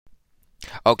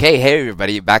Okay, hey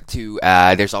everybody, back to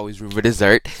There's Always Room for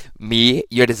Dessert. Me,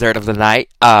 your dessert of the night,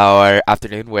 or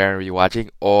afternoon, wherever you're watching,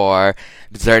 or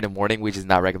dessert in the morning, which is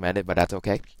not recommended, but that's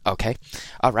okay. Okay,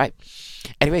 alright.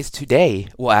 Anyways, today,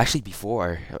 well, actually,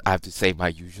 before I have to say my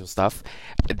usual stuff,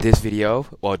 this video,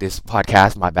 or this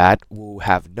podcast, my bad, will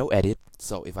have no edit,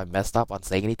 so if I messed up on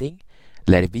saying anything,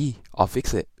 let it be. I'll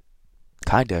fix it.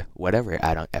 Kinda, whatever,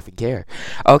 I don't effing care.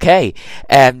 Okay,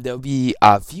 and there'll be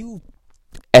a few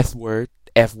F word.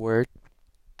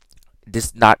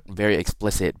 This not very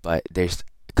explicit, but there's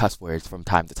cuss words from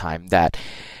time to time that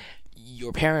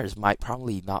your parents might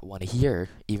probably not want to hear,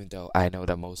 even though I know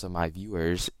that most of my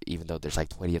viewers, even though there's like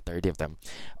 20 or 30 of them,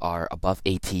 are above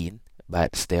 18,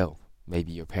 but still,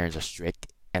 maybe your parents are strict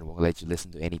and won't let you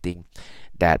listen to anything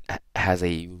that has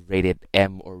a rated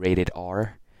M or rated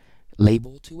R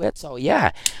label to it. So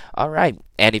yeah, all right.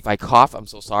 And if I cough, I'm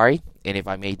so sorry. And if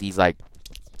I made these like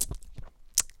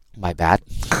my bad.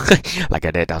 Like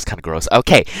I did, that was kind of gross.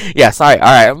 Okay, yeah, sorry. All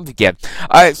right, I'm gonna begin.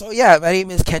 All right, so yeah, my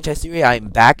name is Ken Chesiri. I'm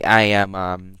back. I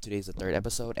am today's the third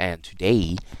episode, and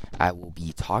today I will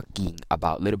be talking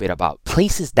about a little bit about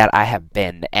places that I have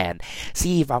been and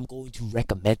see if I'm going to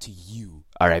recommend to you.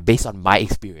 All right, based on my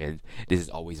experience, this is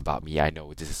always about me. I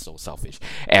know this is so selfish,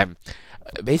 and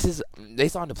based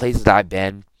on the places that I've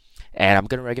been, and I'm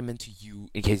gonna recommend to you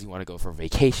in case you want to go for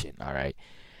vacation. All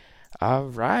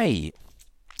right.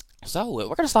 So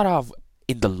we're gonna start off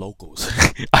in the locals.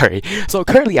 All right. So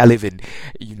currently I live in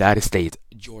United States,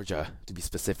 Georgia, to be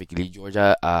specifically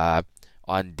Georgia,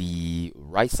 on the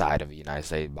right side of the United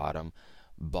States,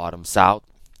 bottom south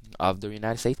of the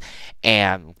United States,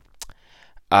 and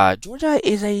Georgia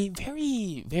is a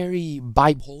very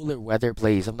bipolar weather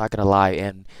place. I'm not gonna lie,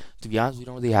 and to be honest, we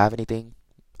don't really have anything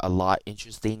a lot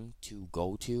interesting to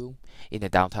go to in the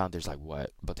downtown. There's like what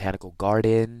Botanical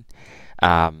Garden,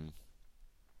 um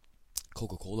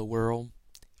Coca-Cola World,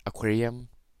 Aquarium.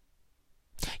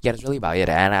 Yeah, that's really about it.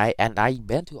 And I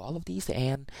been to all of these,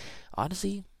 and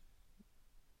honestly,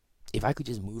 if I could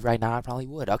just move right now, I probably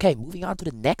would. Okay, moving on to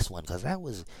the next one because that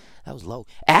was low.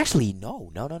 Actually, no,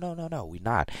 we're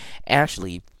not.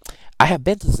 Actually, I have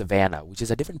been to Savannah, which is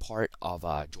a different part of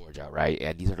Georgia, right?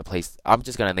 And these are the places. I'm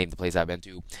just gonna name the place I've been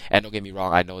to. And don't get me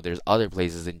wrong, I know there's other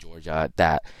places in Georgia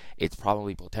that it's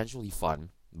probably potentially fun,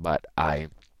 but I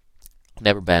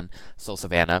never been. So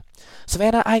Savannah,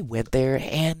 I went there,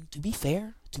 and to be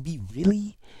fair, to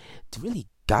really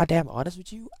goddamn honest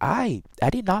with you, I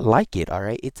did not like it. All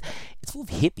right, it's full of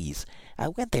hippies. I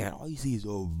went there, and all you see is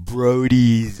oh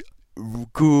Brodies,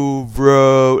 cool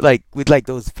bro, like with like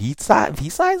those peace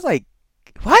signs, like.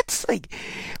 What? Like,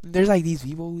 there's like these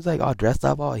people who's like all dressed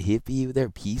up, all hippie with their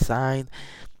peace signs,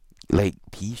 like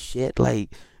peace shit.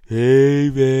 Like, hey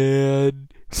man,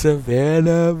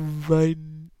 Savannah, my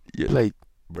you're like,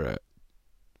 bruh,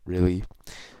 really,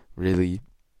 really.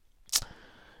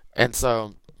 And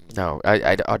so, no,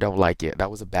 I don't like it.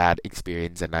 That was a bad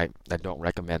experience, and I don't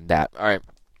recommend that. All right,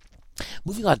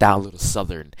 moving on down a little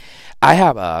southern. I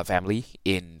have a family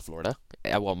in Florida.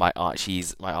 Well, my aunt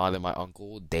and my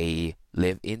uncle. They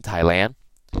live in Thailand,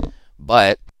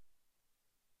 but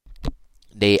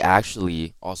they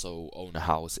actually also own a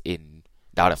house in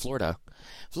down in Florida.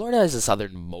 Florida is the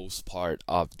southernmost part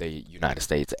of the United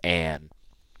States, and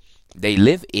they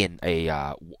live in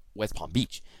a West Palm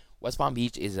Beach. West Palm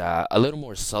Beach is a little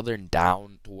more southern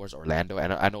down towards Orlando,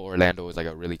 and I know Orlando is like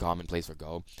a really common place for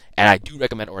go, and I do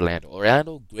recommend Orlando.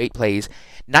 Orlando, great place,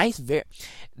 nice.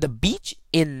 The beach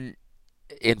in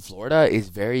Florida is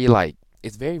very like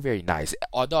it's very nice.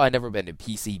 Although I never been to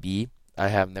PCB, I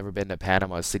have never been to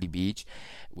Panama City Beach,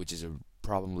 which is a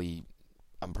probably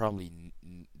I'm probably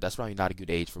that's probably not a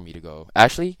good age for me to go.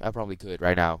 Actually, I probably could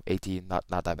right now. 18, not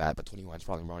that bad, but 21 is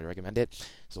probably more recommended.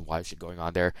 Some wild shit going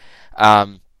on there.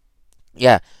 Um,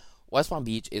 yeah, West Palm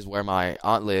Beach is where my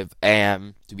aunt live,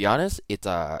 and to be honest, it's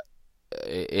a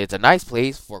nice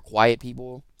place for quiet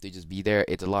people to just be there.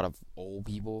 It's a lot of old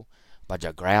people, bunch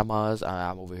of grandmas.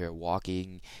 I'm over here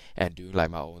walking and doing like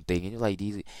my own thing, and you're like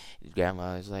these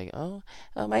grandmas like, oh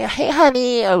my, hey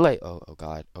honey. I'm like, oh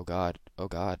god, oh god,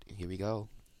 here we go.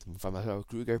 From a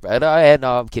Kruger, but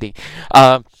no, I'm kidding.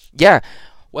 Yeah,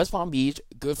 West Palm Beach,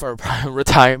 good for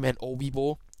retirement, old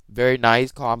people. Very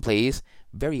nice, calm place.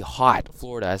 Very hot,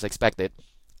 Florida as expected.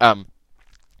 Um,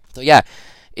 so yeah,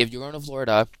 if you're going to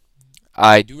Florida,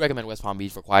 I do recommend West Palm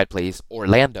Beach for quiet place.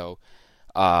 Orlando,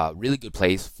 really good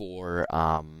place for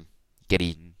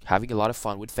getting having a lot of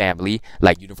fun with family,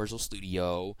 like Universal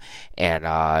Studio and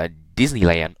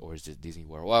Disneyland, or is it Disney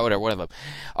World, whatever.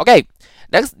 Okay,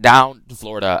 next down to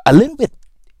Florida, a little bit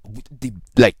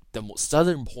the most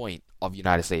southern point of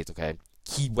United States. Okay,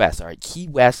 Key West. All right, Key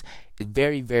West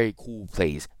very very cool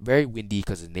place. Very windy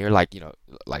because it's near like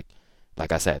like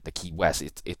like I said, the Key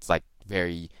West. It's like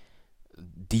very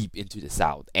deep into the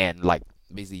south and like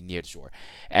basically near the shore.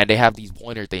 And they have these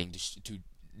pointer things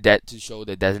to show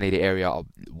the designated area of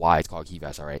why it's called Key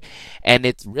West. All right, and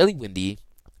it's really windy.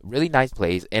 Really nice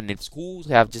place, and it's cool to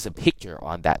have just a picture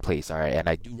on that place. All right, and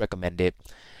I do recommend it.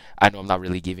 I know I'm not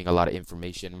really giving a lot of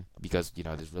information because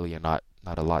there's really not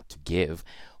a lot to give,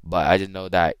 but I just know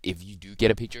that if you do get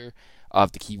a picture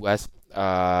of the Key West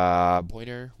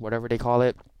pointer, whatever they call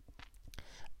it,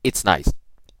 it's nice.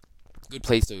 Good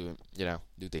place to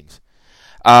do things.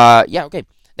 Yeah, okay.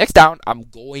 Next down, I'm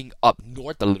going up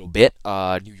north a little bit.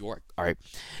 New York. All right,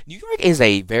 New York is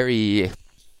a very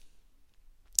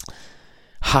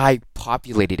high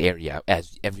populated area,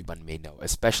 as everyone may know,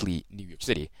 especially New York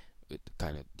City.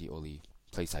 Kind of the only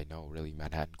place I know, really,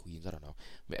 Manhattan, Queens. I don't know,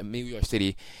 New York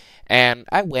City. And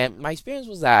I went. My experience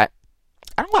was that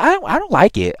I don't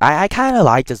like it. I kind of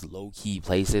like just low key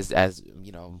places, as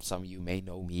some of you may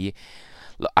know me.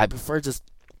 I prefer just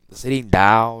sitting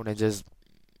down and just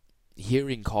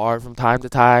hearing cars from time to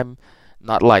time.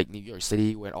 Not like New York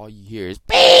City when all you hear is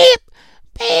beep,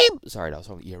 beep. Sorry, that was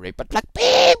from ear rape, but like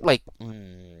beep, like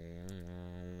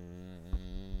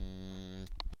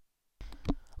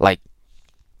like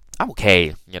I'm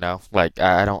okay, Like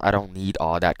I don't need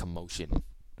all that commotion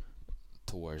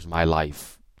towards my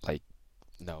life. Like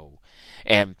no.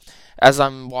 And as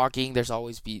I'm walking, there's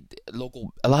always be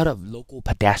a lot of local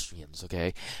pedestrians.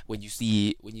 Okay, when you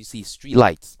see street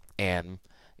lights and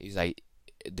it's like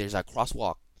there's a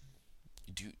crosswalk.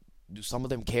 Do do some of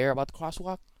them care about the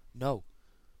crosswalk? No.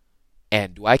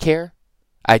 And do I care?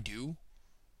 I do,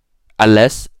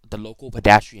 unless the local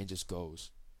pedestrian just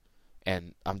goes,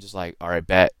 and I'm just like, all right,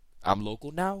 bet I'm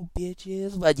local now,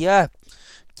 bitches. But yeah,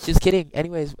 just kidding.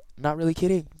 Anyways, not really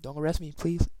kidding. Don't arrest me,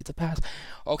 please. It's a pass.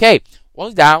 Okay,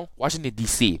 one down, Washington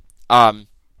D.C.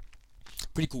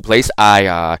 Pretty cool place.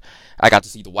 I got to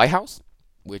see the White House,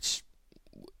 which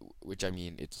which I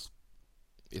mean it's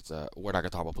we're not gonna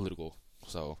talk about political.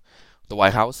 So the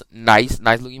White House, nice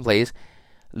looking place.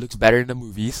 Looks better in the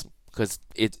movies because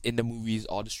it's in the movies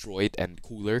all destroyed and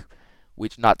cooler.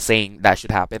 Which not saying that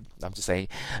should happen. I'm just saying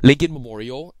Lincoln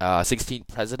Memorial, 16th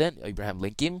President Abraham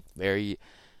Lincoln, very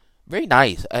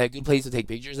nice. A good place to take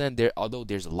pictures in. Although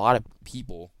there's a lot of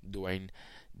people during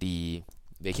the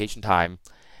vacation time,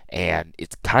 and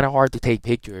it's kind of hard to take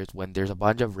pictures when there's a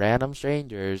bunch of random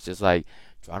strangers just like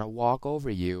trying to walk over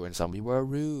you, and some people are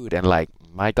rude and like,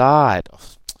 my God,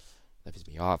 that pisses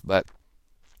me off. But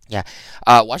yeah,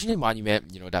 Washington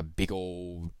Monument, that big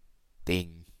old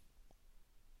thing,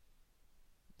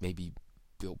 maybe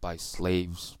built by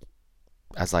slaves,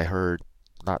 as I heard.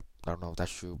 Not, I don't know if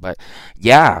that's true, but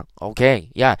yeah, okay,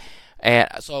 yeah. And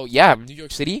so yeah, New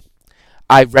York City.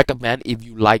 I recommend if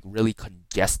you like really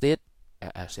congested.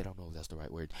 Actually, I don't know if that's the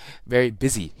right word. Very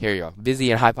busy. Here you go.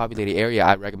 Busy and high populated area.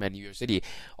 I recommend New York City.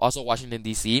 Also, Washington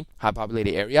D.C. high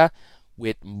populated area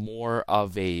with more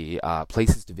of a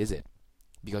places to visit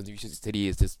because New York City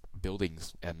is just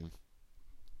buildings and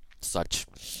such.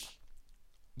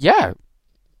 Yeah,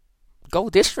 go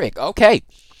district. Okay,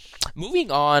 moving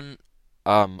on.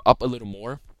 Up a little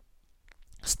more.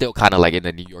 Still kind of like in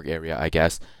the New York area, I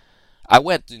guess. I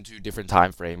went into a different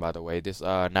time frame, by the way. This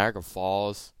Niagara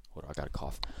Falls. Hold on, I got a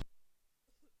cough.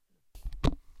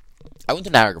 I went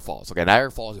to Niagara Falls. Okay,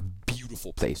 Niagara Falls is a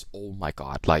beautiful place. Oh my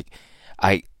God, like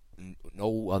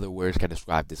no other words can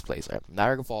describe this place. Right?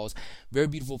 Niagara Falls, very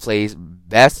beautiful place.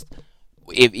 Best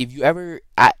if you ever,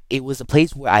 it was a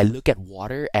place where I look at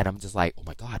water and I'm just like, oh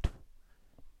my God,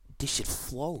 this shit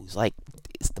flows. Like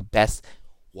it's the best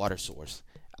water source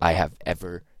I have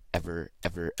ever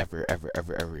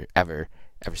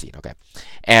seen. Okay,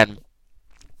 and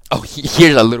oh,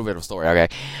 here's a little bit of a story. Okay,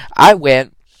 I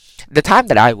went the time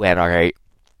that I went. Alright,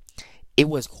 it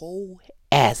was cold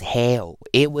as hell.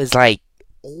 It was like,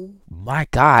 oh my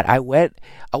God. I went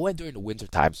during the winter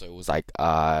time, so it was like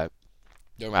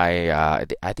during my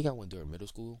I think I went during middle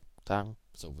school time,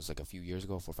 so it was like a few years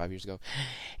ago, 4 or 5 years ago,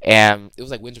 and it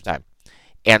was like winter time,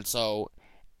 and so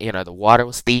the water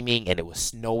was steaming and it was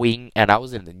snowing, and I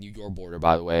was in the New York border,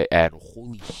 by the way, and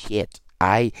holy shit,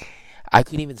 I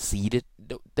couldn't even see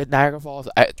the Niagara Falls.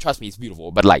 Trust me, it's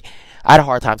beautiful, but like I had a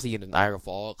hard time seeing the Niagara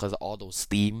Falls because all those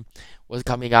steam was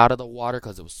coming out of the water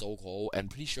because it was so cold, and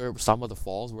pretty sure some of the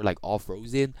falls were like all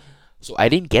frozen, so I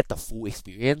didn't get the full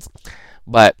experience.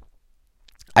 But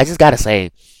I just gotta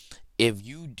say, if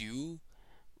you do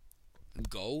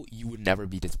go, you would never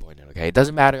be disappointed. Okay, it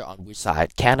doesn't matter on which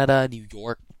side, Canada, New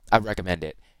York. I recommend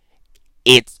it.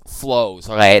 It flows.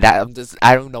 Okay,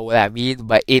 I don't know what that means,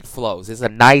 but it flows. It's a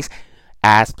nice.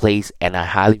 ass place, and I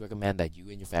highly recommend that you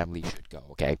and your family should go.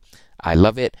 Okay, I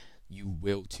love it. You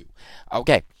will too.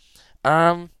 Okay.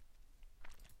 Um,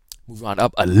 Moving on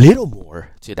up a little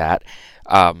more to that.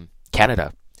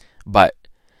 Canada, but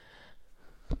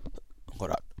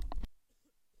hold on.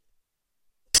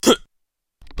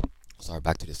 Sorry,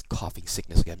 back to this coughing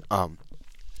sickness again.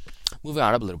 Moving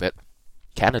on up a little bit.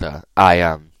 Canada. I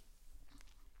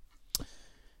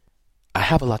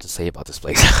have a lot to say about this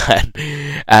place,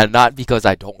 and not because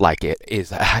I don't like it.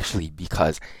 Is actually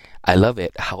because I love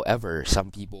it. However,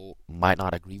 some people might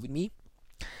not agree with me,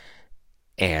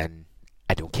 and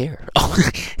I don't care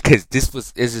because this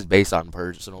is based on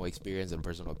personal experience and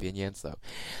personal opinion. So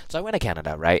I went to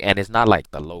Canada, right? And it's not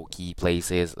like the low key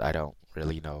places. I don't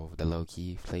really know the low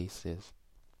key places.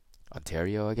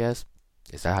 Ontario, I guess.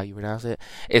 Is that how you pronounce it?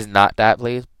 It's not that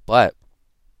place, but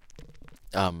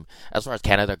as far as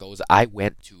Canada goes, I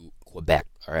went to Quebec,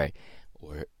 all right,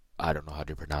 or I don't know how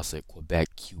to pronounce it. Quebec.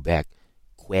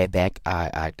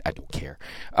 I don't care.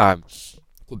 Um,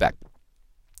 Quebec.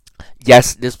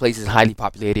 Yes, this place is highly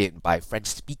populated by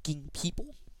French-speaking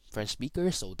people, French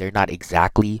speakers. So they're not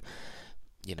exactly,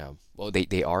 well,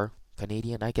 they are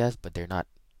Canadian, I guess, but they're not.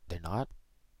 They're not.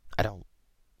 I don't.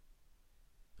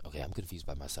 Okay, I'm confused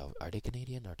by myself. Are they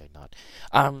Canadian or are they not?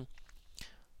 Um,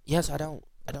 yes, I don't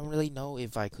really know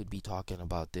if I could be talking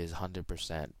about this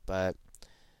 100%, but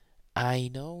I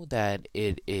know that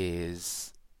it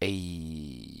is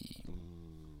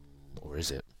or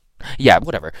is it? Yeah,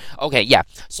 whatever. Okay, yeah.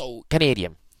 So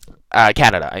Canadian,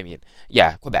 Canada. I mean,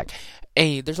 yeah, Quebec.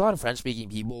 There's a lot of French-speaking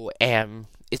people, and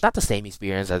it's not the same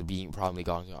experience as being probably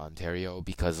going to Ontario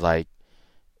because, like,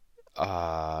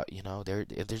 they're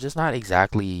just not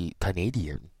exactly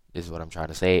Canadian. Is what I'm trying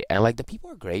to say. And like the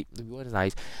people are great. The people are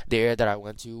nice. The area that I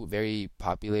went to, very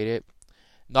populated.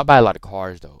 Not by a lot of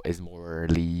cars though. It's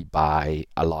morely by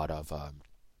a lot of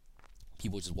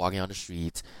people just walking on the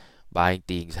streets, buying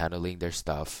things, handling their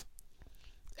stuff.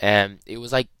 And it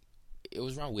was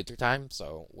around winter time,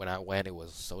 so when I went it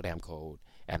was so damn cold.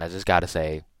 And I just gotta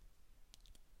say,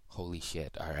 holy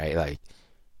shit, alright, like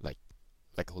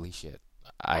holy shit.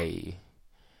 I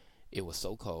It was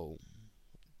so cold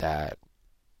that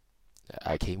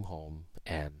I came home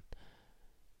and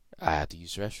I had to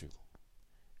use the restroom.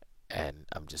 And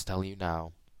I'm just telling you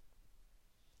now,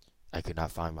 I could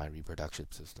not find my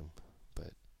reproduction system,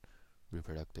 but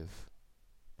reproductive.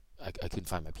 I couldn't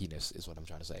find my penis, is what I'm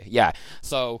trying to say. Yeah,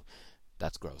 so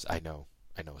that's gross. I know.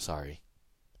 Sorry,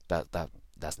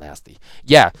 that's nasty.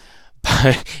 Yeah,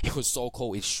 but it was so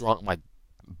cold. It shrunk my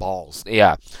balls.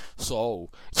 Yeah. So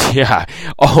yeah.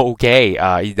 Okay.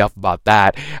 Enough about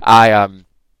that.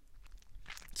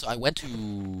 So I went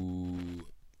to.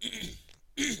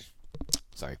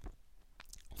 Sorry,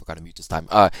 forgot to mute this time.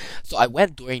 So I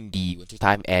went during the winter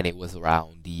time, and it was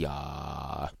around the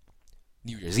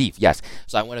New Year's Eve. Yes.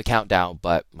 So I went to countdown,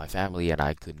 but my family and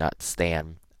I could not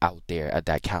stand out there at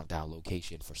that countdown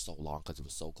location for so long because it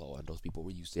was so cold, and those people were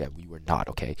used to it. And we were not.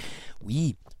 Okay,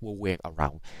 we were wearing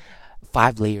around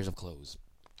 5 layers of clothes,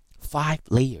 5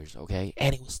 layers. Okay,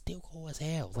 and it was still cold as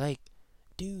hell. Like,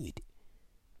 dude,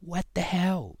 what the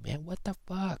hell, man? What the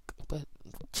fuck? But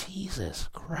Jesus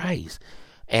Christ.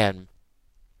 And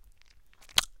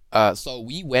so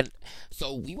we went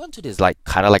to this like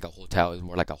kind of like a hotel. It's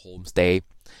more like a homestay.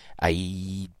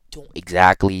 I don't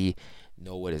exactly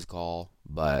know what it's called,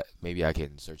 but maybe I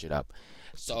can search it up.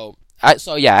 So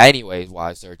yeah. Anyways, while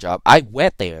I search up, I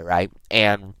went there, right,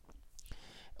 and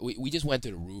we just went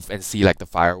to the roof and see like the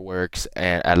fireworks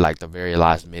and at like the very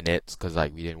last minutes because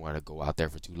like we didn't want to go out there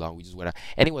for too long. We just went out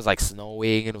and it was like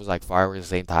snowing and it was like fireworks at the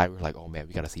same time. We were like, oh man,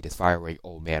 we gotta see this firework.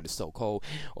 Oh man, it's so cold.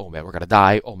 Oh man, we're gonna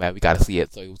die. Oh man, we gotta see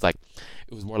it. So it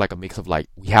was more like a mix of like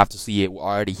we have to see it. We're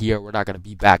already here. We're not gonna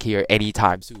be back here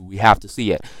anytime soon. We have to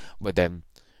see it. But then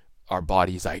our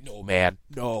body's like, no man,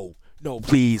 no. No,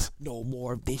 please, no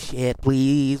more of this shit.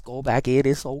 Please go back in.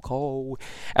 It's so cold.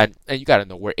 And you gotta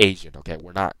know we're Asian, okay?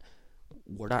 We're not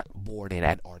born in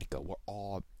Antarctica. We're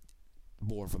all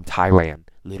born from Thailand,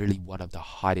 literally one of the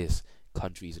hottest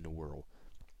countries in the world.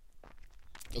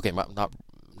 Okay, not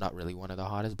really one of the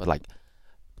hottest, but like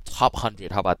top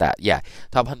 100. How about that? Yeah,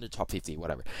 top 100, top 50,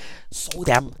 whatever. So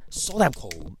damn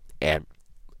cold. And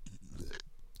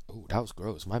oh, that was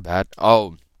gross. My bad.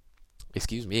 Oh,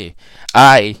 excuse me.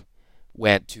 I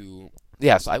went to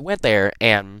yeah. So I went there,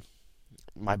 and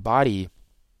my body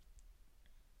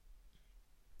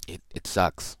it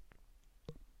sucks.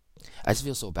 I just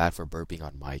feel so bad for burping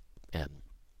on mic, and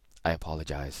I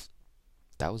apologize.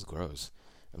 That was gross.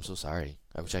 I'm so sorry.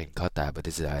 I wish I could cut that, but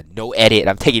this is no edit.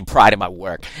 I'm taking pride in my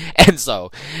work, and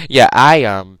so yeah,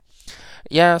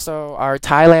 Yeah, so our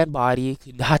Thailand body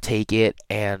could not take it,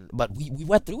 and but we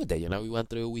went through with it. We went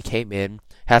through. We came in,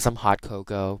 had some hot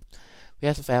cocoa. We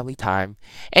had some family time,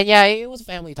 and yeah, it was a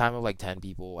family time of like 10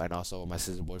 people, and also my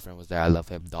sister's boyfriend was there. I love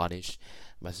him, Donish.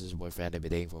 My sister's boyfriend. I've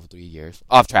been dating for over 3 years.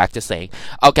 Off track, just saying.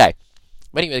 Okay,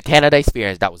 but anyway, the Canada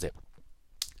experience. That was it.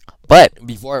 But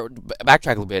before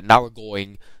backtrack a little bit, now we're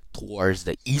going towards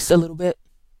the east a little bit.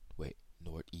 Wait,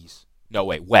 northeast. No,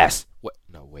 wait, west. What?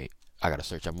 No, wait. I gotta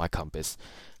search up my compass.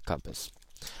 Compass.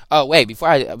 Oh, wait. Before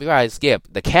I skip,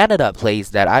 the Canada place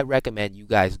that I recommend you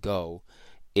guys go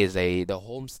is the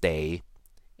homestay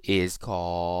is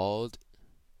called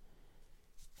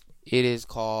it is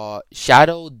called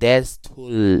Shadow des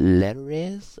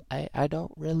Tuleres. I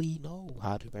don't really know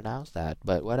how to pronounce that,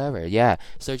 but whatever. Yeah,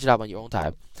 search it up on your own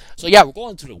time. So yeah, we're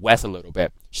going to the west a little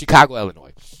bit. Chicago,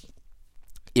 Illinois.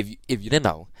 If you didn't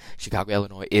know, Chicago,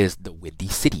 Illinois is the windy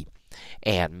city,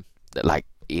 and like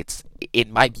it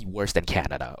might be worse than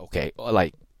Canada. Okay, or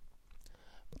like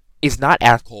it's not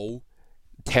as cold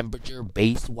temperature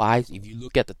base wise. If you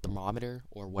look at the thermometer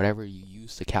or whatever you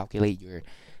use to calculate your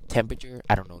temperature,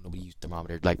 I don't know, nobody uses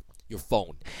thermometer, like your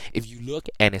phone. If you look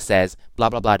and it says blah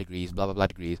blah blah degrees, blah blah blah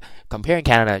degrees, comparing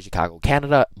Canada and Chicago,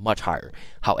 Canada much higher.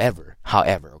 However,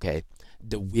 okay,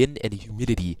 the wind and the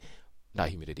humidity, not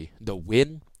humidity, the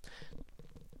wind,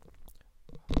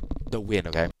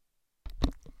 okay,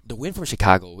 the wind from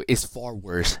Chicago is far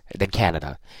worse than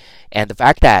Canada. And the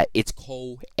fact that it's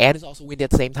cold and it's also windy at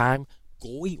the same time,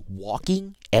 going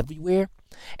walking everywhere,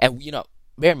 and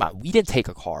bear in mind we didn't take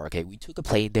a car, okay? We took a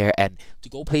plane there, and to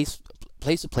go place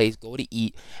to place, go to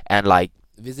eat, and like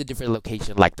visit different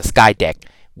locations like the Sky Deck,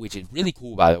 which is really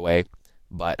cool by the way.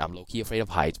 But I'm low key afraid of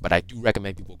heights, but I do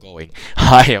recommend people going.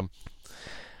 I am.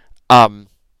 Um,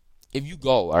 if you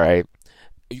go, all right,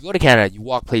 if you go to Canada, you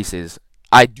walk places.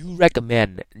 I do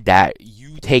recommend that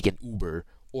you take an Uber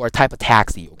or a type of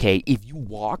taxi. Okay, if you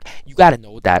walk, you gotta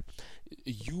know that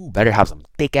you better have some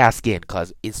thick ass skin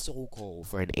because it's so cold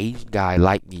for an Asian guy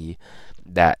like me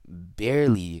that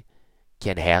barely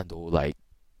can handle like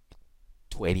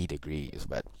 20 degrees.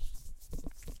 But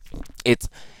it's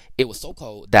it was so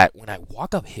cold that when I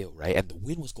walk uphill, right, and the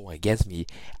wind was going against me,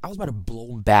 I was about to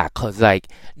blow back because like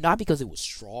not because it was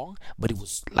strong, but it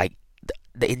was like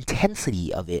the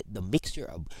intensity of it, the mixture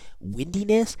of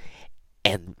windiness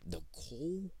and the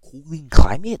cold, cooling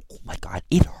climate. Oh my god,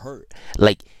 it hurt.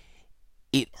 Like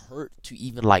it hurt to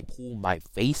even like pull my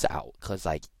face out because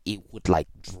like it would like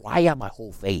dry out my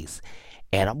whole face,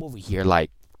 and I'm over here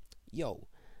like, yo,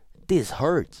 this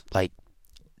hurts. Like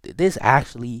this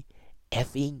actually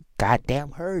effing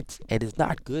goddamn hurts, and it's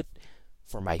not good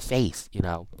for my face.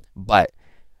 But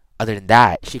other than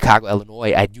that, Chicago,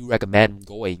 Illinois, I do recommend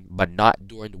going, but not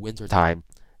during the winter time.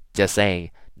 Just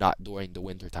saying, not during the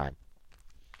winter time.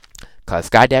 Cause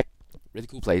Skydeck, really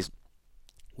cool place.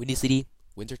 Windy City,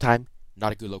 winter time,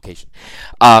 not a good location.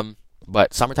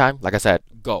 But summertime, like I said,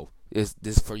 go. This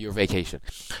is for your vacation.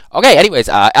 Okay, anyways,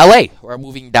 LA. We're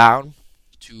moving down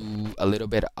to a little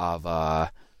bit of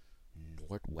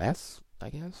northwest, I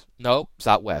guess. No,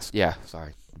 southwest. Yeah,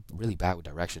 sorry. Really bad with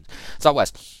directions.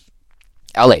 Southwest.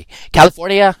 LA,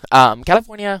 California.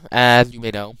 California, as you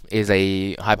may know, is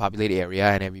a high populated area,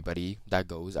 and everybody that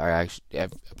goes are actually.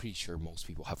 I'm pretty sure most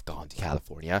people have gone to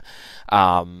California.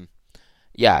 Um,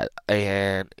 yeah,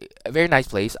 and a very nice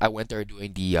place. I went there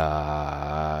during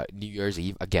the New Year's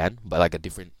Eve again, but like a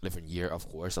different year, of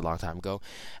course, a long time ago.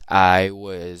 I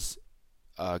was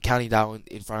counting down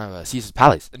in front of Caesar's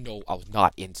Palace. No, I was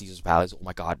not in Caesar's Palace. Oh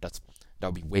my God, that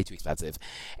would be way too expensive.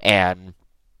 And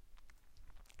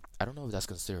I don't know if that's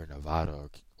considered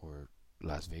Nevada or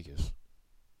Las Vegas.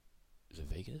 Is it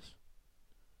Vegas?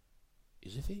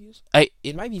 Is it Vegas?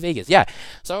 It might be Vegas. Yeah.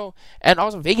 So, and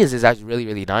also Vegas is actually really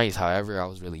really nice. However, I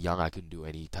was really young. I couldn't do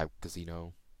any type of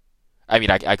casino. I mean,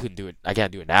 I couldn't do it. I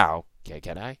can't do it now.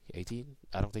 Can I? 18?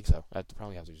 I don't think so. I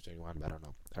probably have to be 21, but I don't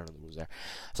know. I don't know the rules there.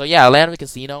 So yeah, Atlanta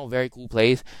Casino, very cool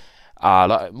place.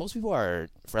 Most people are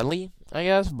friendly, I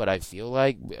guess, but I feel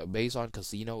like based on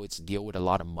casino, it's deal with a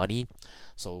lot of money.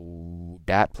 So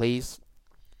that place,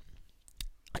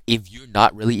 if you're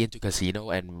not really into casino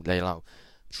and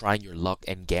trying your luck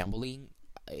and gambling,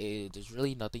 there's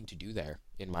really nothing to do there,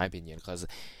 in my opinion. Because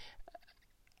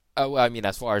well, I mean,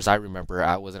 as far as I remember,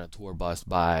 I was in a tour bus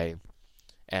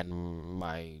and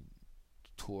my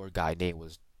tour guide name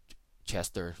was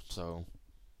Chester. So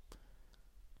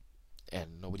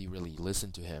and nobody really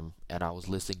listened to him, and I was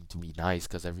listening to be nice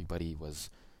because everybody was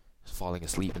falling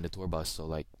asleep in the tour bus. So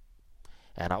like,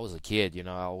 and I was a kid,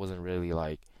 I wasn't really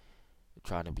like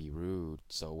trying to be rude.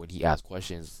 So when he asked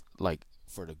questions like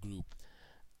for the group,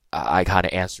 I kind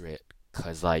of answer it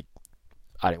because like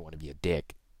I didn't want to be a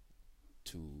dick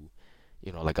to,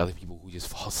 like other people who just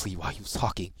fall asleep while he was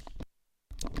talking.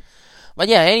 But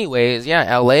yeah, anyways,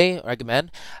 yeah, LA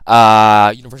recommend.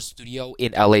 Universal Studio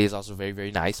in LA is also very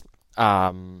very nice.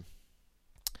 Um,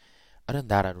 Other than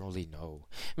that, I don't really know.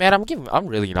 Man, I'm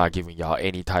really not giving y'all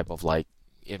any type of like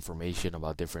information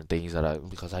about different things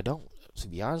because I don't. To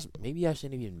be honest, maybe I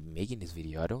shouldn't even be making this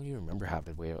video. I don't even remember half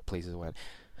the way places went.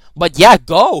 But yeah,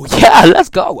 go. Yeah, let's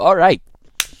go. All right.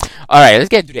 Let's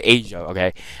get into the Asia.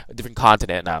 Okay, a different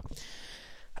continent now.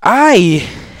 I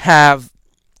have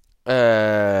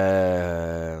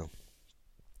yeah,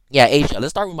 Asia.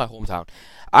 Let's start with my hometown.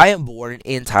 I am born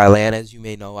in Thailand, as you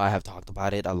may know. I have talked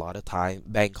about it a lot of time.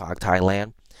 Bangkok,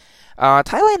 Thailand.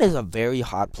 Thailand is a very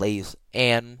hot place,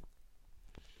 and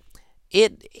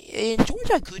it in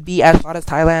Georgia could be as hot as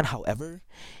Thailand. However,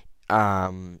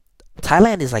 um,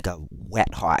 Thailand is like a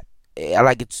wet hot.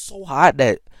 Like it's so hot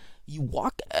that you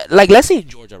walk. Like let's say in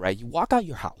Georgia, right? You walk out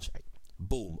your house, right?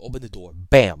 Boom, open the door,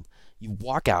 bam. You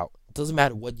walk out. Doesn't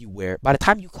matter what you wear. By the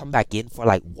time you come back in for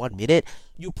like 1 minute,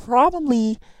 you're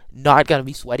probably not gonna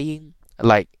be sweating.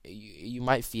 Like you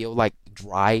might feel like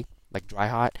dry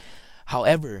hot.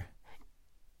 However,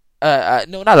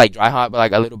 no, not like dry hot, but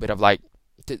like a little bit of like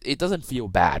it doesn't feel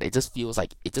bad. It just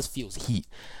feels heat.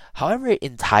 However,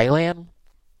 in Thailand,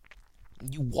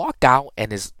 you walk out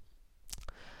and it's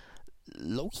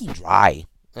low key dry.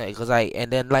 Cause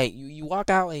and then like you walk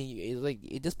out and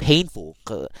it's just painful.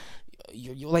 Cause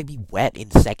you'll like be wet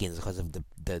in seconds because of the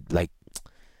like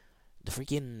the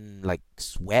freaking like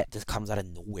sweat just comes out of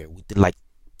nowhere within like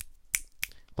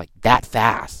that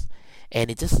fast, and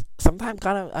it just sometimes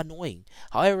kind of annoying.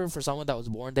 However, for someone that was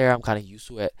born there, I'm kind of used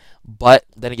to it. But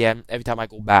then again, every time I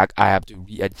go back, I have to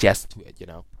readjust to it,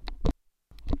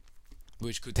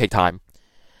 which could take time.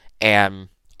 And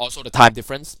also the time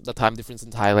difference in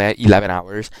Thailand, 11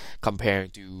 hours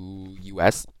compared to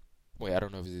US. Wait, I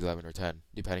don't know if it's 11 or 10,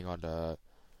 depending on the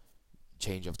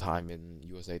change of time in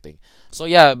USA thing. So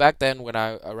yeah, back then when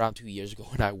around 2 years ago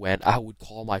when I went, I would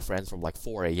call my friends from like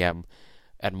 4 a.m.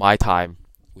 and my time,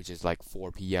 which is like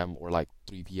 4 p.m. or like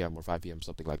 3 p.m. or 5 p.m.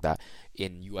 something like that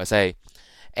in USA.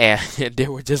 And they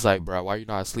were just like, bro, why are you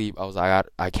not asleep? I was like,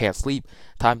 I can't sleep.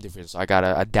 Time difference, so I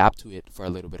gotta adapt to it for a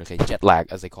little bit. Okay, jet lag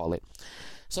as they call it.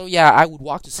 So yeah, I would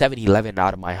walk to 7-Eleven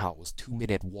out of my house, 2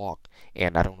 minute walk,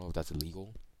 and I don't know if that's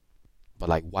illegal, but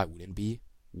like, why wouldn't it be?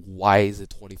 Why is it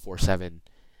 24/7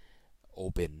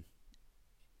 open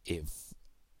if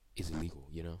it's illegal?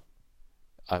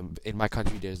 In my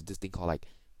country, there's this thing called like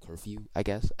curfew. I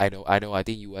guess I know. I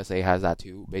think USA has that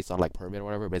too, based on like permit or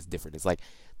whatever, but it's different. It's like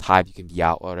time you can be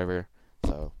out or whatever.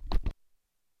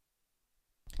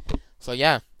 So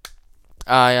yeah,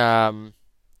 I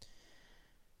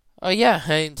oh yeah,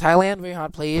 in Thailand, very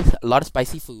hot place. A lot of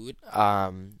spicy food.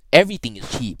 Everything is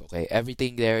cheap. Okay,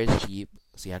 everything there is cheap.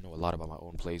 See, I know a lot about my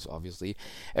own place. Obviously,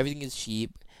 everything is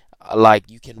cheap. Like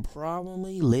you can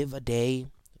probably live a day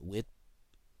with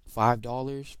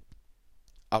 $5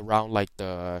 around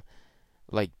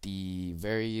the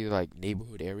very like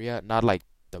neighborhood area, not like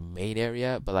the main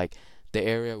area, but like the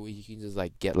area where you can just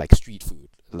like get like street food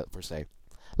per se.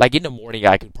 Like in the morning,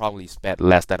 I could probably spend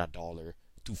less than $1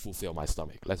 to fulfill my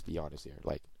stomach. Let's be honest here.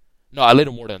 Like, no, a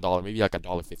little more than $1, maybe like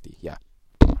 $1.50. Yeah.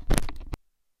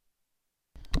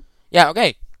 Yeah.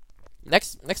 Okay.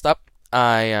 Next up,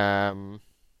 I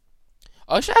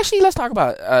Oh, actually, let's talk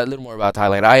about a little more about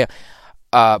Thailand.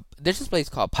 There's this place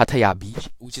called Pattaya Beach,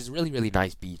 which is really really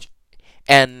nice beach,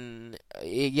 and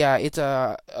yeah, it's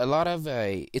a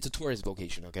tourist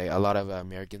location. Okay, a lot of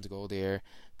Americans go there.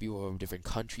 People from different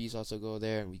countries also go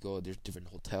there, and we go. There's different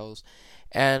hotels,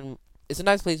 and it's a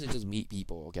nice place to just meet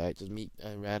people. Okay, just meet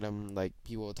random like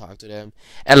people, talk to them,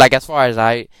 and like as far as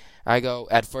I go,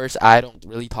 at first I don't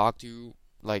really talk to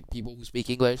like people who speak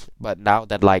English, but now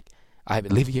that like I've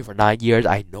been living here for 9 years,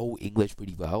 I know English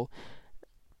pretty well.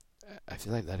 I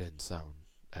feel like that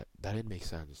didn't make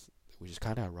sense, which is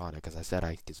kind of ironic because I said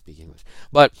I could speak English.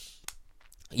 But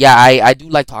yeah, I do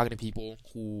like talking to people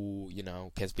who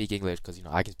can speak English because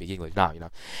I can speak English now.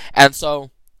 And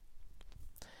so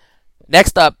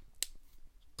next up,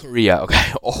 Korea.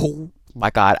 Okay. Oh my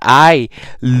God, I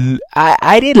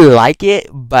didn't like it,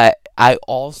 but I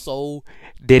also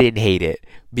didn't hate it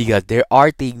because there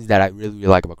are things that I really really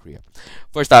like about Korea.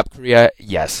 First up, Korea.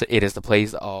 Yes, it is the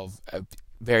place of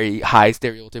very high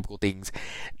stereotypical things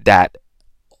that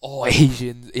all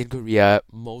Asians in Korea,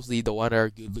 mostly the one that are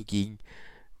good looking,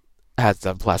 has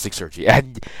done plastic surgery.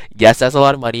 And yes, that's a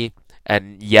lot of money.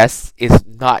 And yes, it's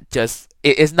not just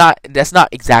it's not that's not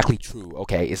exactly true.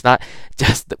 Okay, it's not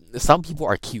just some people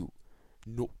are cute,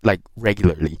 no, like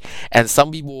regularly, and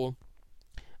some people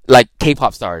like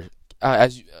K-pop stars.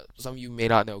 Some of you may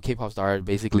not know, K-pop stars are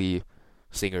basically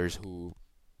singers who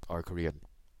are Korean,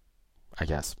 I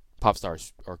guess. Pop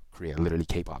stars are Korean, literally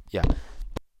K-pop. Yeah.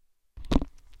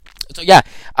 So yeah,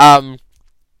 um,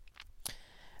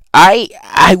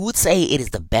 I would say it is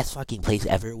the best fucking place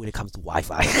ever when it comes to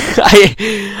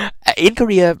Wi-Fi. In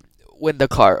Korea, when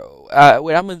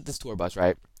I'm in this tour bus,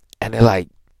 right, and they're like,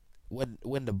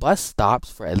 when the bus stops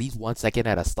for at least 1 second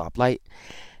at a stoplight,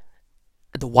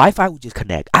 the Wi-Fi would just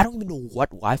connect. I don't even know what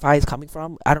Wi-Fi is coming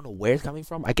from. I don't know where it's coming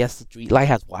from. I guess the street light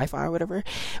has Wi-Fi or whatever.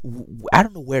 I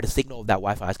don't know where the signal of that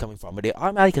Wi-Fi is coming from, but it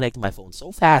automatically connects to my phone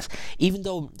so fast. Even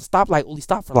though the stoplight only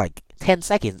stopped for like 10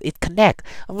 seconds, it connect.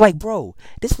 I'm like, bro,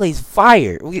 this place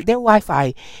fire. Their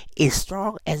Wi-Fi is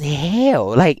strong as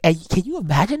hell. Like, can you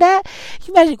imagine that? Can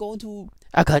you imagine going to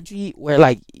a country where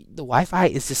like the Wi-Fi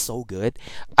is just so good?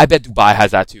 I bet Dubai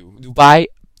has that too. Dubai,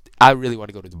 I really want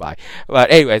to go to Dubai.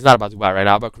 But anyway, it's not about Dubai right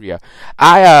now, about Korea.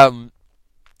 I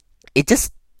it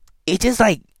just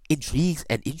like intrigues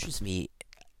and interests me.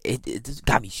 It just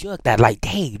got me shook that like,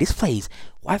 dang, this place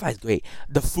Wi-Fi is great.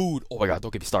 The food, oh my god,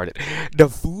 don't get me started. The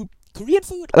food, Korean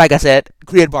food, like I said,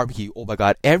 Korean barbecue. Oh my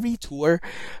god, every tour,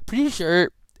 pretty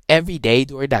sure every day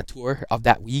during that tour of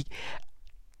that week,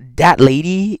 that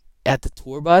lady at the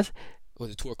tour bus or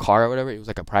the tour car or whatever, it was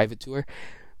like a private tour,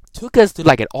 took us to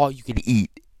like an all you can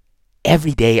eat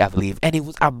every day, I believe, and it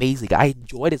was amazing. I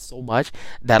enjoyed it so much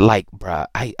that like, bruh,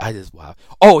 I just wow.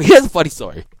 Oh, here's a funny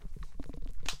story.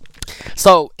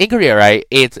 So in Korea, right?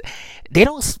 They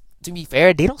don't. To be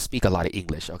fair, they don't speak a lot of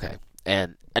English. Okay,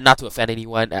 and not to offend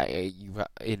anyone,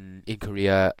 in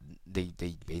Korea, they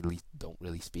mainly don't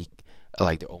really speak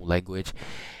like their own language,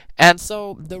 and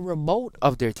so the remote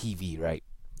of their TV, right?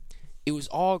 It was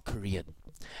all Korean.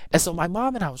 And so my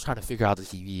mom and I was trying to figure out the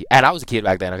TV, and I was a kid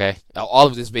back then. Okay, all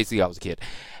of this basically I was a kid,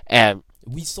 and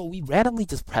we randomly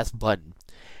just pressed button,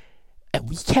 and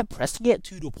we kept pressing it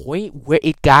to the point where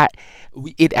it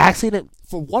accident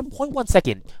for 1.1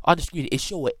 second on the screen. It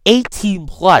showed 18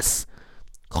 plus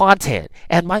content,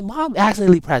 and my mom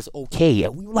accidentally pressed OK,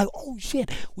 and we were like, oh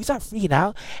shit. We started freaking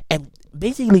out, and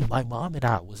basically my mom and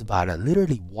I was about to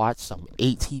literally watch some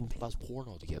 18 plus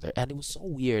porno together, and it was so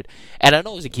weird. And I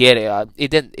know as a kid,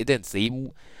 it didn't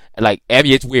seem like, I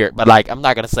mean, it's weird, but like, I'm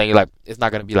not gonna say like it's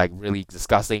not gonna be like really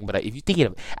disgusting, but if you think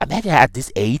of, imagine at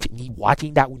this age me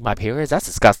watching that with my parents. That's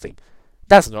disgusting.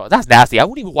 That's nasty. I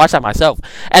wouldn't even watch that myself.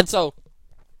 And so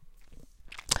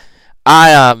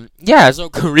yeah, so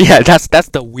Korea, that's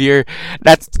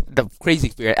the crazy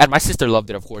experience. And my sister loved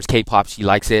it, of course. K-pop, she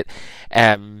likes it.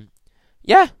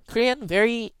 Yeah, Korean,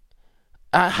 very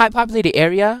high populated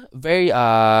area, very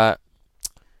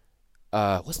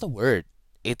what's the word?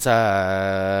 It's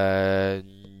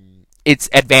it's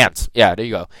advanced. Yeah, there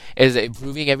you go. It's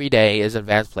improving every day. It's an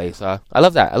advanced place. I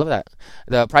love that. I love that.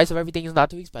 The price of everything is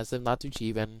not too expensive, not too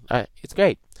cheap, and it's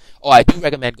great. Oh, I do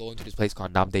recommend going to this place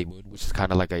called Namdae Moon, which is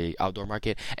kind of like a outdoor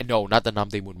market. And no, not the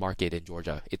Namdae Moon market in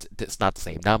Georgia. It's not the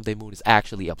same. Namdae Moon is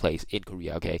actually a place in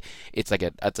Korea. Okay, it's like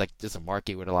just a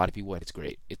market with a lot of people, and it's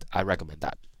great. I recommend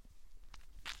that.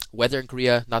 Weather in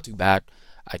Korea not too bad.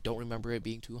 I don't remember it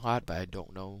being too hot, but I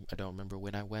don't know. I don't remember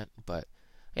when I went, but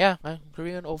yeah,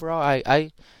 Korean overall,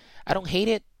 I don't hate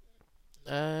it.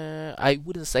 I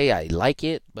wouldn't say I like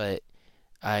it, but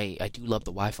I do love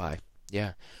the Wi-Fi.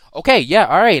 Yeah. Okay. Yeah.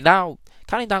 All right. Now,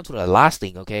 counting down to the last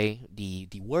thing. Okay, the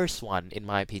worst one in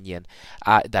my opinion,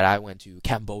 that I went to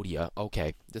Cambodia.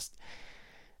 Okay, just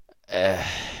uh,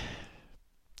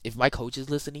 if my coach is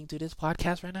listening to this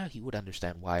podcast right now, he would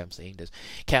understand why I'm saying this.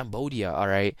 Cambodia. All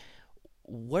right.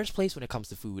 Worst place when it comes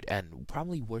to food, and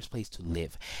probably worst place to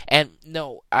live. And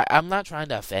no, I'm not trying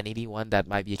to offend anyone that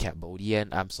might be a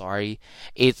Cambodian. I'm sorry.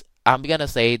 I'm gonna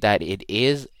say that it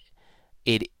it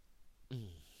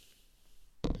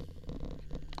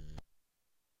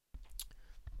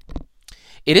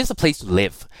is a place to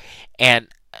live, and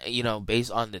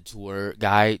based on the tour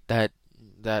guide that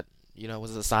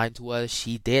was assigned to us,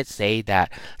 she did say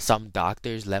that some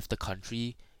doctors left the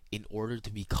country in order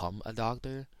to become a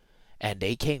doctor, and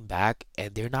they came back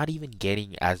and they're not even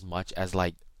getting as much as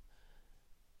like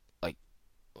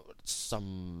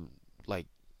some like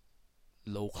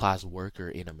low class worker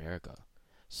in America.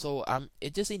 So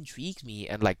it just intrigues me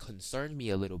and like concerns me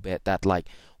a little bit that like,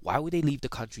 why would they leave the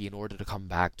country in order to come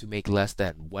back to make less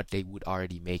than what they would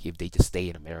already make if they just stay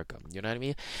in America? You know what I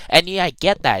mean? And yeah, I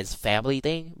get that it's a family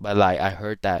thing, but like I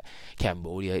heard that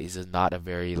Cambodia is just not a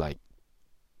very like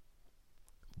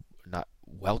not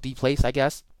wealthy place, I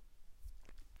guess,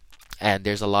 and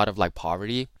there's a lot of like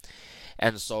poverty.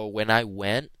 And so when I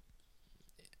went,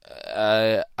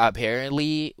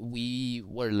 apparently we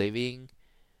were living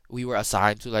we were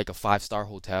assigned to like a 5-star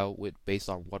hotel with based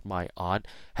on what my aunt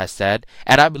has said,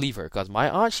 and I believe her because my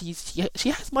aunt she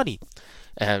has money,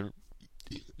 and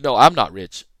no, I'm not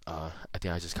rich. I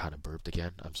think I just kind of burped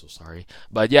again. I'm so sorry,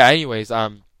 but yeah. Anyways,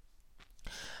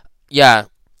 yeah,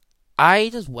 I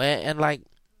just went and like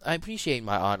I appreciate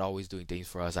my aunt always doing things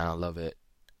for us, and I love it.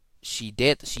 She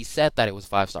did. She said that it was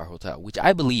 5-star hotel, which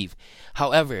I believe.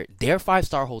 However, their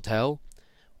 5-star hotel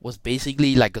was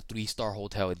basically like a 3-star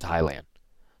hotel in Thailand.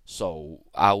 So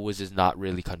I was just not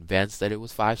really convinced that it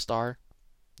was 5-star,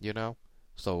 you know?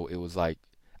 So it was like,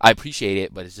 I appreciate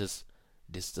it, but it's just,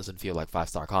 this doesn't feel like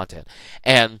 5-star content.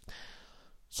 And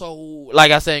so, like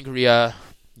I said in Korea,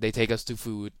 they take us to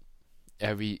food.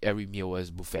 Every meal was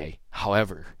buffet.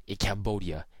 However, in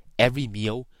Cambodia, every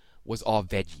meal was all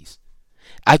veggies.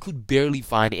 I could barely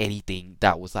find anything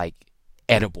that was like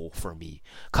edible for me,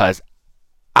 cause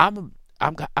I'm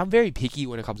very picky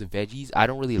when it comes to veggies. I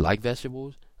don't really like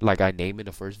vegetables, like I named in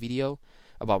the first video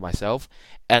about myself.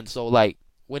 And so like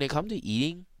when it comes to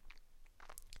eating,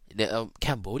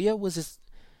 Cambodia was just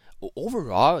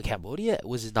overall Cambodia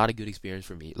was just not a good experience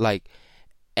for me. Like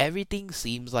everything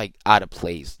seems like out of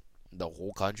place. The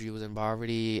whole country was in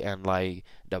poverty, and like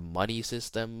the money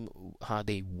system, how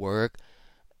they work,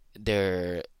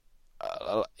 their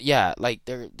yeah, like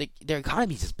their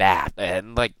economy is just bad,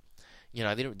 and like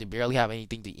they barely have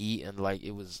anything to eat, and like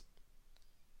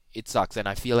it sucks, and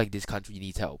I feel like this country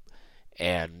needs help.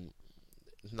 And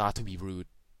not to be rude,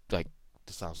 like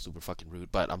this sounds super fucking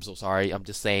rude, but I'm so sorry. I'm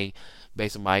just saying,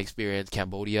 based on my experience,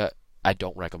 Cambodia, I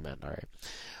don't recommend. All right.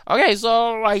 Okay,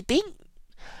 so I think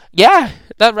yeah,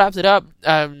 that wraps it up.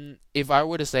 If I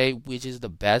were to say which is the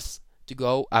best to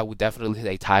go, I would definitely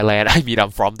say Thailand. I mean,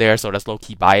 I'm from there, so that's low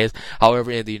key bias.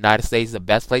 However, in the United States, the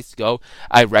best place to go,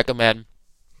 I recommend.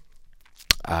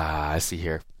 Let's see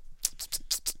here.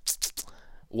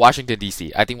 Washington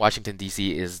D.C. I think Washington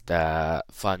D.C. is the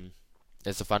fun.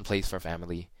 It's a fun place for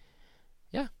family.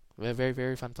 Yeah, a very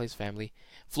very fun place for family.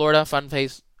 Florida, fun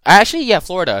place. Actually, yeah,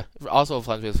 Florida also a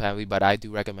fun place for family, but I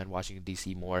do recommend Washington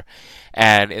D.C. more.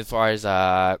 And as far as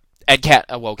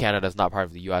and well, Canada's not part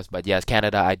of the U.S., but yes,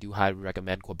 Canada I do highly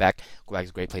recommend. Quebec, Quebec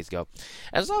is a great place to go.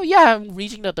 And so yeah, I'm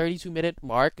reaching the 32-minute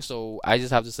mark, so I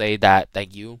just have to say that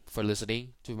thank you for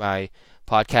listening to my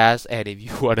podcast, and if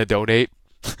you want to donate.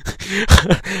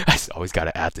 I always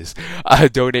gotta add this.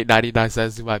 Donate 99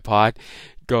 cents to my pod.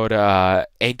 Go to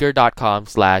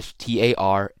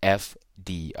anchor.com/TARFD.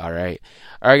 Alright,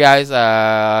 guys.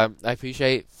 I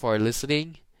appreciate for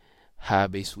listening.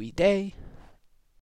 Have a sweet day.